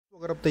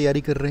अगर आप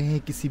तैयारी कर रहे हैं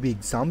किसी भी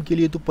एग्ज़ाम के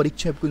लिए तो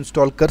परीक्षा ऐप को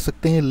इंस्टॉल कर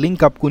सकते हैं।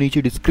 लिंक आपको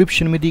नीचे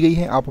डिस्क्रिप्शन में दी गई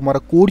है। आप हमारा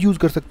कोड यूज़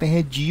कर सकते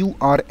हैं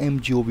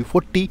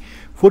GURMGOV40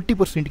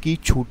 40% की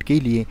छूट के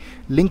लिए।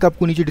 लिंक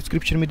आपको नीचे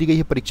डिस्क्रिप्शन में दी गई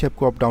है। परीक्षा ऐप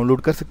को आप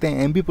डाउनलोड कर सकते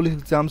हैं। MP police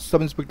exam,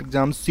 sub inspector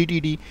exam,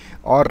 CTD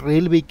और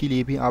रेलवे के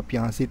लिए भी आप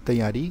यहाँ से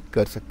तैयारी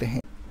कर सकते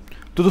हैं।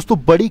 तो दोस्तों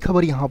बड़ी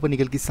खबर यहाँ पर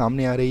निकल के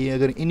सामने आ रही है।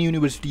 अगर इन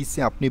यूनिवर्सिटीज़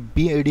से आपने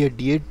B.ed या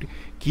D.ed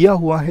किया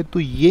हुआ है तो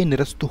ये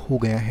निरस्त हो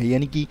गया है।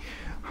 यानी कि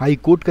हाई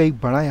कोर्ट का एक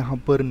बड़ा यहाँ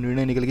पर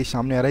निर्णय निकल के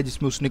सामने आ रहा है,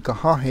 जिसमें उसने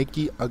कहा है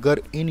कि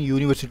अगर इन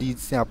यूनिवर्सिटीज़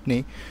से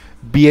आपने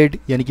B.ed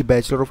यानी कि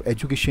बैचलर ऑफ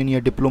एजुकेशन या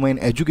डिप्लोमा इन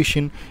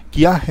एजुकेशन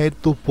किया है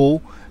तो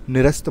वो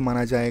निरस्त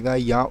माना जाएगा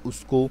या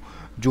उसको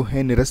जो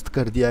है निरस्त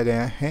कर दिया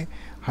गया है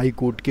हाई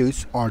कोर्ट के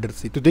इस ऑर्डर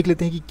से। तो देख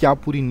लेते हैं कि क्या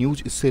पूरी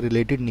न्यूज़ इससे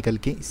रिलेटेड निकल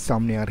के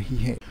सामने आ रही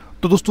है।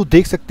 तो दोस्तों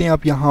देख सकते हैं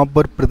आप यहाँ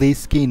पर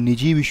प्रदेश के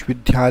निजी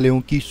विश्वविद्यालयों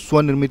की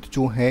स्वनिर्मित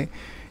जो है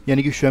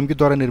यानी कि स्वयं के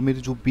द्वारा निर्मित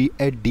जो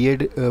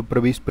B.ed.D.ED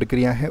प्रवेश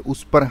प्रक्रिया है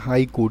उस पर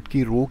हाई कोर्ट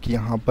की रोक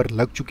यहाँ पर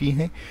लग चुकी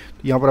है।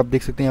 तो यहाँ पर आप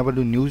देख सकते हैं यहाँ पर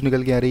जो न्यूज़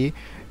निकल के आ रही है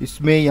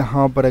इसमें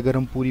यहाँ पर अगर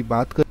हम पूरी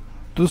बात करें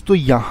तो दोस्तों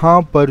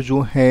यहाँ पर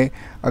जो है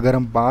अगर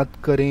हम बात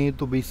करें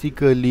तो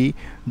बेसिकली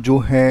जो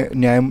है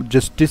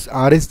जस्टिस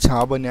R.S.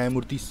 झा व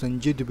न्यायमूर्ति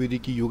संजय द्विवेदी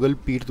की युगल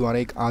पीठ द्वारा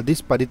एक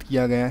आदेश पारित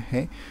किया गया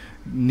है।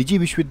 निजी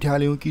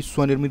विश्वविद्यालयों की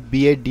स्वनिर्मित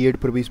B.ed.D.ED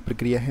प्रवेश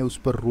प्रक्रिया है उस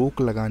पर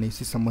रोक लगाने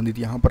से संबंधित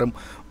यहाँ पर हम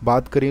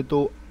बात करें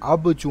तो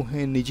अब जो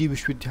है निजी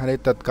विश्वविद्यालय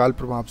तत्काल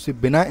प्रभाव से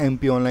बिना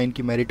MP ऑनलाइन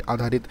की मेरिट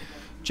आधारित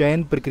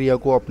चयन प्रक्रिया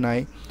को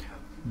अपनाए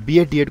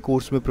B.ed.D.ED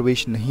कोर्स में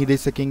प्रवेश नहीं दे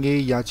सकेंगे।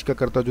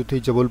 याचिकाकर्ता जो थे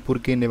जबलपुर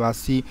के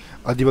निवासी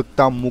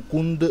अधिवक्ता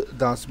मुकुंद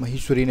दास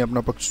महेश्वरी ने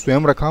अपना पक्ष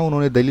स्वयं रखा।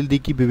 उन्होंने दलील दी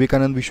कि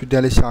विवेकानंद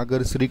विश्वविद्यालय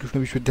सागर, श्री कृष्ण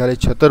विश्वविद्यालय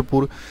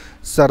छतरपुर,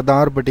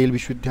 सरदार पटेल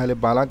विश्वविद्यालय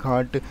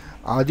बालाघाट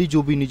आदि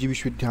जो भी निजी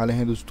विश्वविद्यालय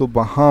हैं दोस्तों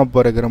वहाँ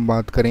पर अगर हम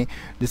बात करें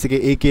जैसे कि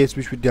AKS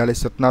विश्वविद्यालय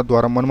सतना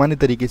द्वारा मनमाने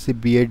तरीके से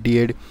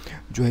B.ed.D.ED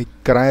जो है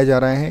कराया जा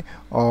रहा है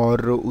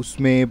और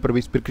उसमें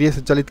प्रवेश प्रक्रिया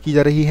संचालित की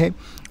जा रही है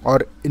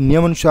और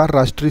नियमानुसार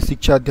राष्ट्रीय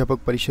शिक्षा अध्यापक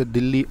परिषद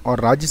दिल्ली और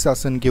राज्य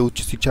शासन के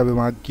उच्च शिक्षा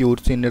विभाग की ओर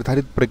से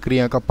निर्धारित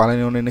प्रक्रिया का पालन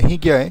इन्होंने नहीं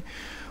किया है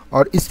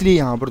और इसलिए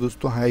यहाँ पर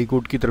दोस्तों हाई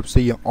कोर्ट की तरफ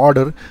से यह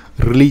ऑर्डर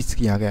रिलीज़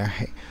किया गया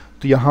है।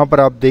 तो यहाँ पर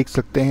आप देख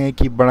सकते हैं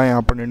कि बड़ा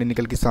यहाँ पर निर्णय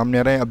निकल के सामने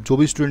आ रहा है। अब जो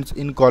भी स्टूडेंट्स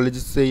इन कॉलेज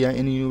से या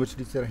इन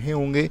यूनिवर्सिटी से रहे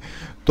होंगे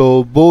तो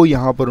वो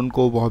यहाँ पर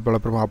उनको बहुत बड़ा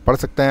प्रभाव पड़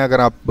सकता है।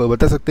 अगर आप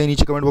बता सकते हैं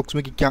नीचे कमेंट बॉक्स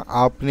में कि क्या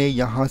आपने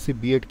यहाँ से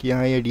B.ed किया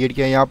है या D.ed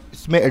किया है या आप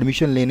इसमें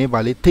एडमिशन लेने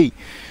वाले थे।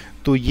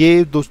 तो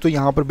ये दोस्तों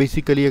यहाँ पर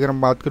बेसिकली अगर हम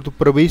बात करें तो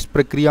प्रवेश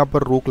प्रक्रिया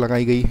पर रोक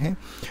लगाई गई है।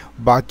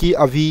 बाकी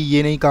अभी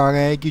ये नहीं कहा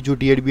गया है कि जो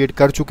D.ed B.ed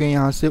कर चुके हैं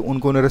यहाँ से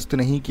उनको निरस्त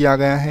नहीं किया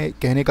गया है।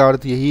 कहने का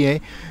अर्थ यही है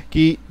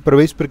कि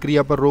प्रवेश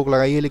प्रक्रिया पर रोक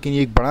लगाई है, लेकिन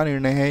ये एक बड़ा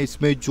निर्णय है।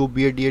 इसमें जो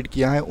B.ed D.ed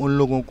किया है उन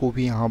लोगों को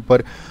भी यहाँ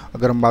पर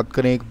अगर हम बात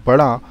करें एक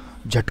बड़ा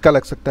झटका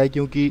लग सकता है,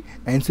 क्योंकि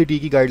NCT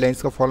की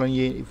गाइडलाइंस का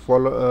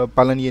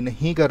पालन ये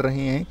नहीं कर रहे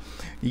हैं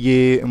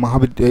ये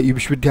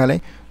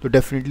विश्वविद्यालय। तो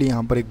डेफिनेटली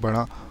यहाँ पर एक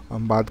बड़ा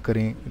हम बात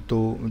करें तो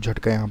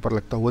झटका यहाँ पर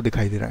लगता हुआ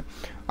दिखाई दे रहा है।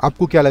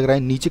 आपको क्या लग रहा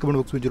है नीचे कमेंट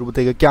बॉक्स में जरूर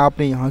बताइएगा। क्या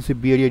आपने यहाँ से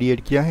B.ed या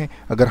D.ed किया है?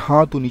 अगर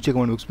हाँ तो नीचे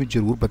कमेंट बॉक्स में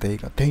जरूर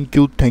बताइएगा। Thank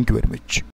you very much.